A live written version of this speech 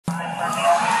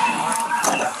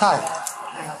Hi.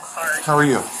 How are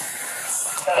you?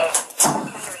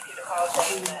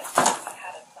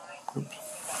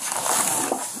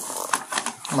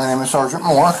 My name is Sergeant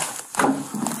Moore.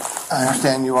 I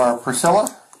understand you are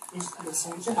Priscilla? Yes,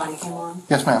 sir. Your body cam on?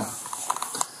 Yes, ma'am.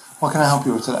 What can I help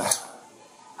you with today?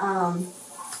 I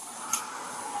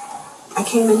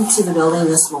came into the building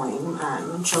this morning.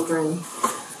 My children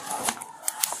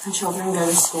go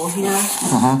to school here.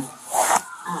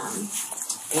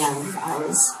 And I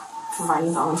was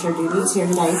providing volunteer duties here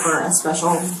today for a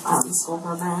special school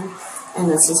program. And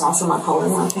this is also my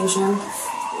polling location.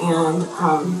 And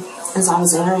as I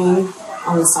was entering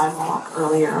on the sidewalk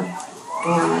earlier,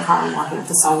 and I caught him walking up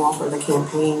the sidewalk where the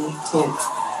campaign tent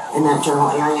in that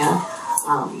general area,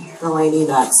 the lady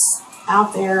that's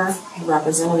out there, the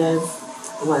representative,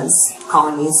 was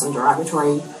calling me some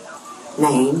derogatory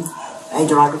name.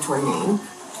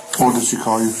 What did she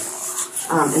call you?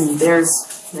 And there's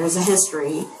a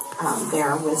history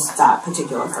there with that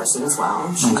particular person as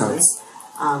well. She was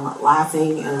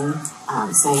laughing and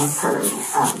saying,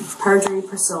 perjury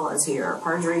Priscilla's here,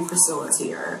 perjury Priscilla's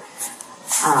here.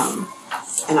 And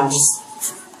I just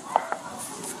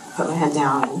put my head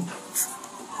down and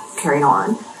carried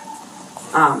on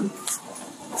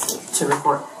to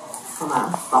report for my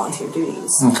volunteer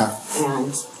duties.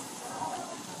 And,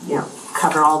 you know,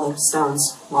 cover all the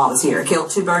stones while I was here. Killed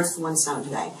 2 birds with 1 stone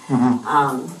today.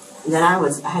 Then I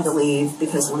had to leave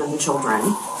because one of the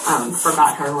children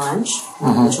forgot her lunch.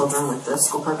 One of the children with the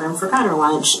school program forgot her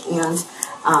lunch, and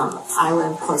I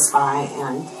live close by,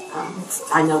 and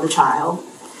I know the child,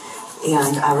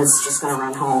 and I was just going to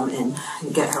run home and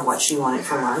get her what she wanted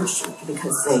for lunch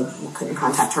because they couldn't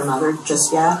contact her mother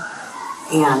just yet.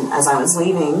 And as I was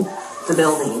leaving the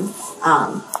building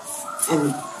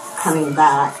and coming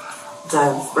back,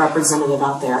 the representative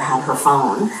out there had her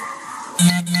phone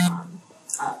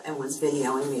up and was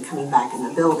videoing me coming back in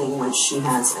the building, which she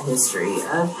has a history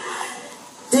of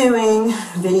doing,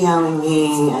 videoing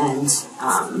me and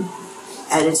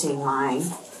editing my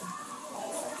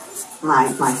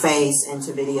face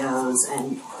into videos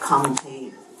and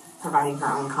providing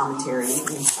her own commentary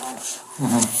and such,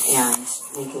 and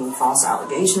making false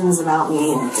allegations about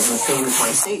me and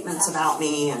defamatory statements about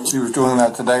me. And she was doing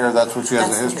that today, or that's what she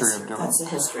has a history of doing? That's a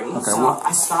history. Okay, so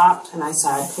I stopped and I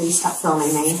said, please stop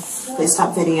filming me. Please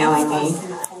stop videoing me.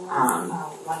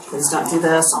 Please don't do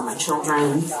this on my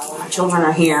children. My children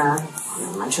are here.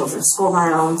 My children's school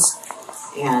grounds.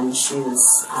 And she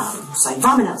was saying,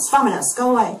 Vominos,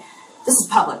 go away. This is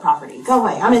public property. Go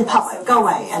away. I'm in public. Go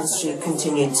away. And she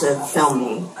continued to film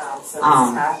me.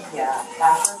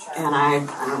 And I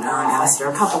don't know, I asked her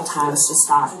a couple times to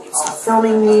stop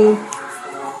filming me.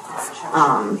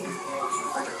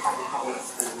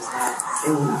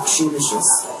 And she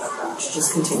just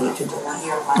continued to do that.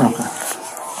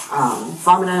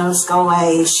 Vominos, go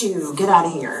away. Shoo, get out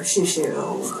of here. Shoo.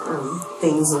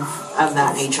 Things of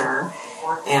that nature.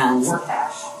 And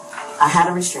I had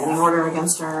a restraining order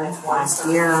against her last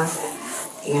year,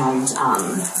 and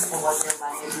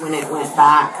when it went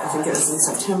back, I think it was in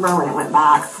September, when it went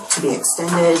back to be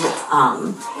extended,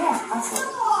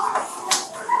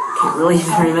 can't really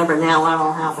even remember now what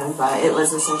all happened, but it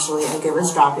was essentially, I think it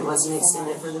was dropped, it wasn't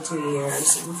extended for the 2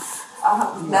 years, and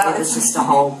it was just a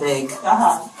whole big,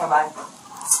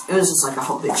 it was just like a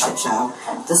whole big shit show.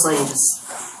 This lady just,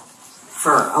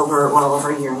 for well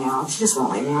over a year now, she just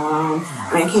won't leave me alone.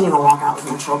 I mean, I can't even walk out with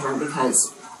my children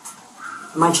because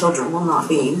my children will not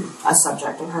be a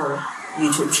subject of her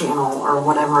YouTube channel or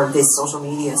whatever this social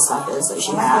media stuff is that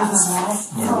she has.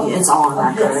 I mean, it's all on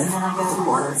record with the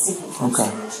court.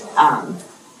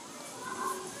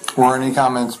 Were any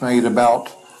comments made about,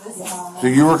 so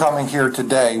you were coming here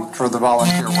today for the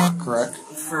volunteer work, correct?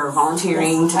 For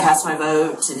volunteering, to cast my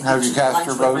vote, to have you cast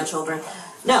your vote? My children.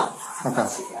 No. Okay.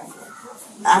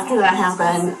 After that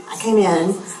happened, I came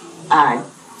in, I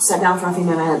sat down for a few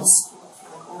minutes,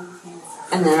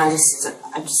 and then I just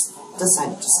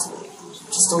decided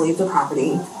to leave the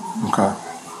property. Okay.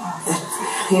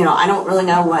 You know, I don't really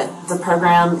know what the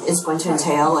program is going to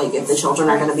entail, like if the children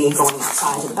are going to be going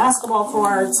outside to the basketball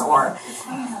courts, or,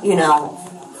 you know,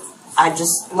 I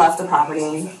just left the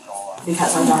property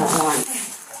because I don't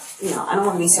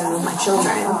want to be sitting with my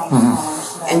children.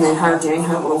 And then her doing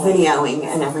her little videoing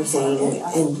and everything,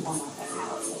 and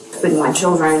putting my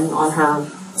children on her,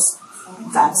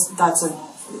 that's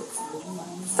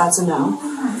a no.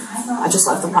 I just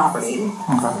left the property.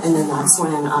 And then that's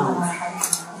when,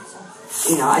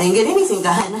 you know, I didn't get anything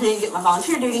done. I didn't get my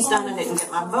volunteer duties done. I didn't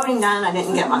get my voting done. I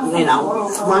didn't get my, you know,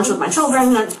 lunch with my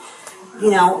children.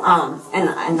 You know, and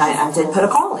I did put a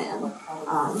call in.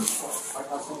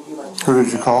 Who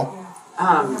did you call?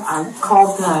 I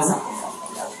called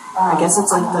I guess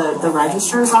it's like the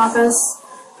registrar's office.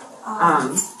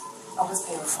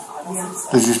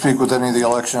 Did you speak with any of the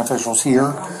election officials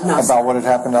here No, about sir. what had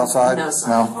happened outside? No, sir.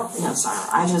 No? No, sir.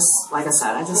 I just, like I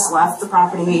said, I just left the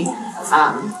property.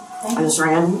 I just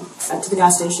ran up to the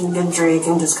gas station to get a drink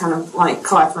and just kind of like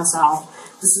collect myself.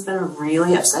 This has been a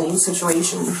really upsetting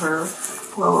situation for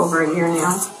well over a year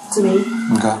now to me.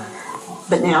 Okay.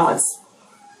 But now it's,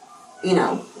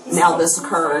 now this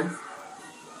occurred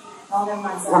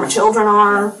where my children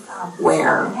are,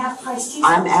 where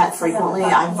I'm at frequently.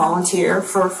 I volunteer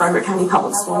for Frederick County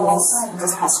Public Schools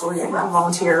this past school year. I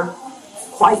volunteer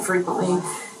quite frequently.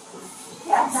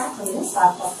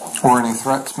 Were any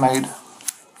threats made?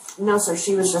 No, sir.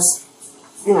 She was just,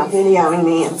 videoing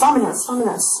me and filming us.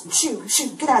 Shoo,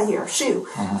 get out of here, shoo.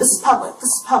 This is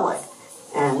public.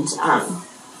 And,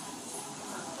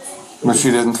 But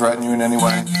she didn't threaten you in any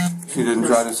way? She didn't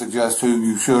try to suggest who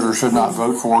you should or should not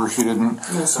vote for? She didn't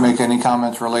make any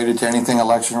comments related to anything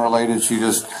election related? She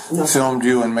just filmed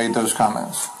you and made those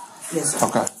comments? Yes, sir.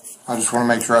 Okay. I just want to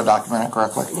make sure I document it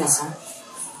correctly. Yes, sir.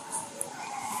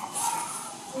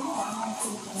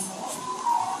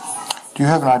 Do you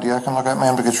have an idea I can look at,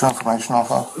 ma'am, to get your information off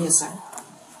of? Yes, sir.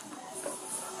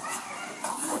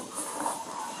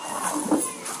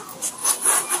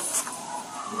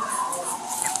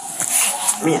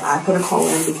 I mean, I put a call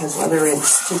in because whether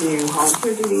it's to do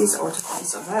volunteer duties or to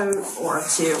place a vote or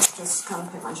to just kind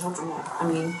of pick my children up, I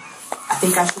mean, I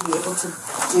think I should be able to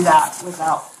do that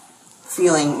without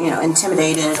feeling,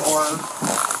 intimidated or,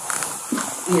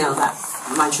 that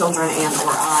my children and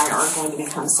or I are going to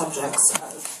become subjects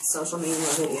of social media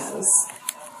videos.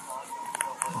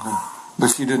 Okay. But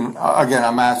she didn't, again,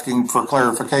 I'm asking for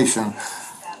clarification.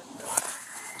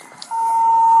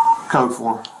 Code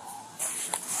 4.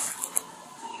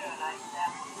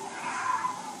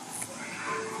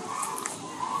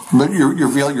 But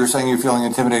you're saying you're feeling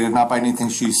intimidated not by anything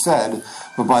she said,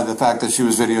 but by the fact that she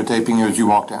was videotaping you as you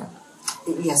walked in.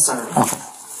 Yes, sir. Okay.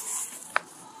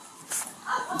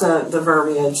 The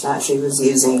verbiage that she was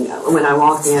using when I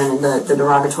walked in, and the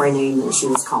derogatory name that she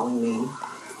was calling me.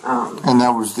 And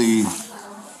that was the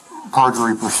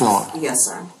perjury Priscilla. Yes,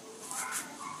 sir.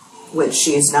 Which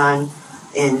she's done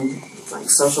in like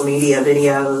social media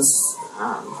videos.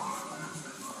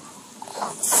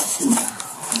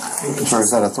 Sorry, is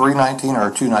that a 319 or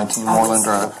a 219 Moreland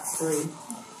Drive? 3.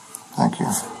 Thank you.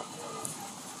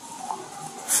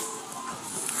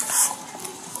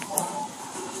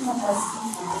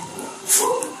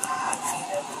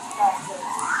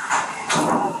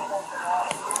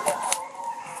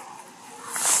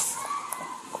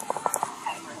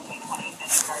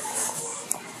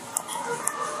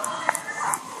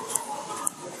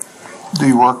 Do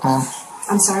you work, ma'am?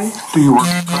 I'm sorry? Do you work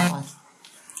currently?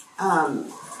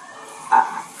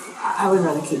 I would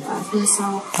rather keep that for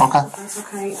myself. Okay. If that's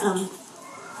okay.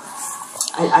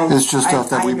 It's just stuff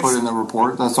that we put in the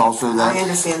report. That's also that. I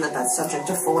understand that that's subject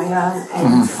to FOIA,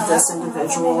 and this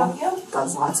individual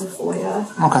does lots of FOIA.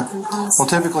 Okay. Well,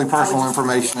 typically personal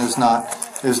information is not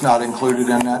included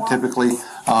in that. Typically,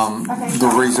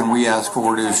 the reason we ask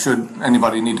for it is should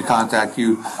anybody need to contact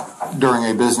you during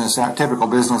a typical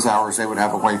business hours, they would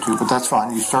have a way to. But that's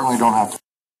fine. You certainly don't have to.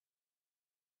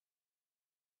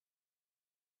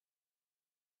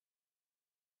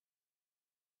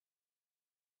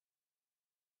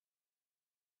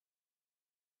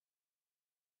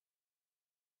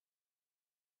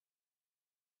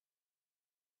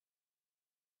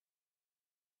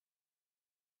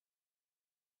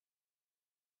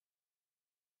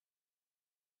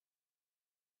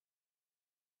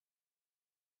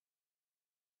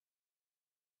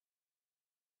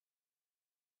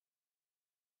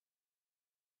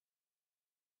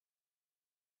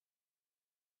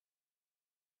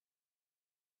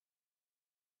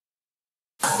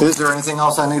 Is there anything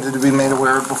else I needed to be made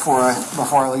aware of before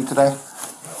I leave today?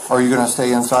 Are you going to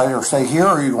stay inside or stay here?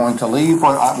 Or are you going to leave?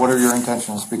 What are your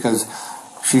intentions? Because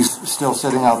she's still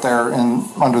sitting out there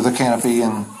under the canopy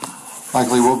and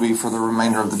likely will be for the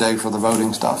remainder of the day for the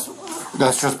voting stuff.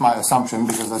 That's just my assumption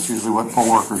because that's usually what poll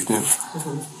workers do.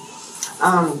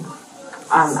 I'm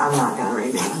not going to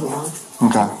remain here.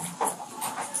 Okay.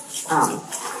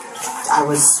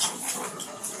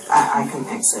 I can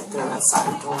exit through that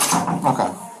side door. Okay.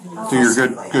 So you're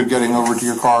good getting over to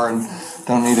your car and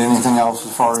don't need anything else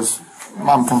as far as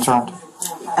I'm concerned?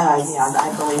 Yeah,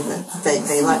 I believe that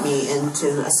they let me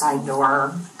into a side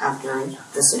door after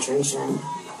the situation.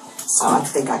 So I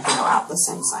think I can go out the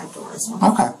same side door as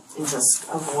well. Okay. And just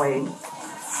avoid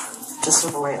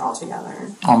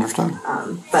altogether. Understood.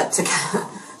 But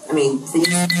I mean,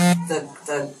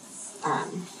 the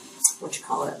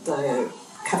the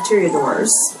cafeteria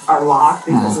doors are locked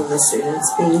because of the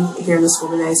students being here in the school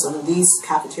today. So these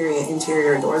cafeteria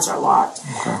interior doors are locked.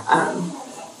 Okay.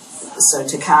 So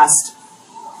to cast,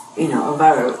 a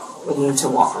vote, we need to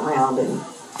walk around and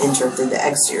enter through the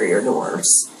exterior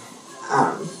doors.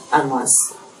 Unless,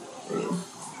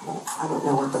 I don't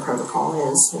know what the protocol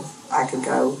is. If I could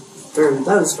go through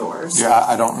those doors. Yeah,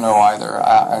 I don't know either.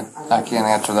 I can't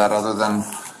answer that other than,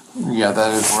 yeah,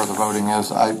 that is where the voting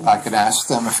is. I could ask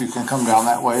them if you can come down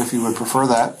that way if you would prefer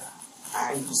that.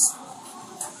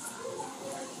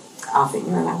 I'll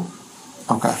figure it out.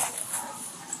 Okay.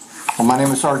 Well, my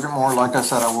name is Sergeant Moore. Like I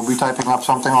said, I will be typing up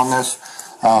something on this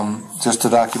just to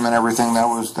document everything that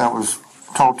was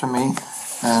told to me.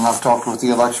 And I've talked with the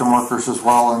election workers as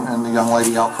well and the young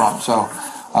lady out front. So,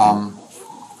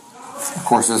 of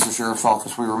course, as the Sheriff's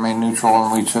Office, we remain neutral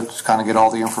and we just kind of get all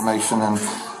the information and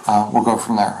we'll go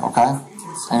from there, okay?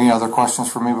 Any other questions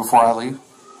for me before I leave?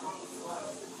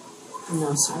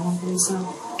 No, sir, I don't think so.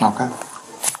 Okay.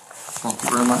 Thank you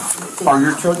very much. Are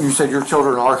your children, you said your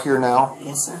children are here now?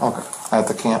 Yes, sir. Okay, at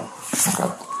the camp? Okay.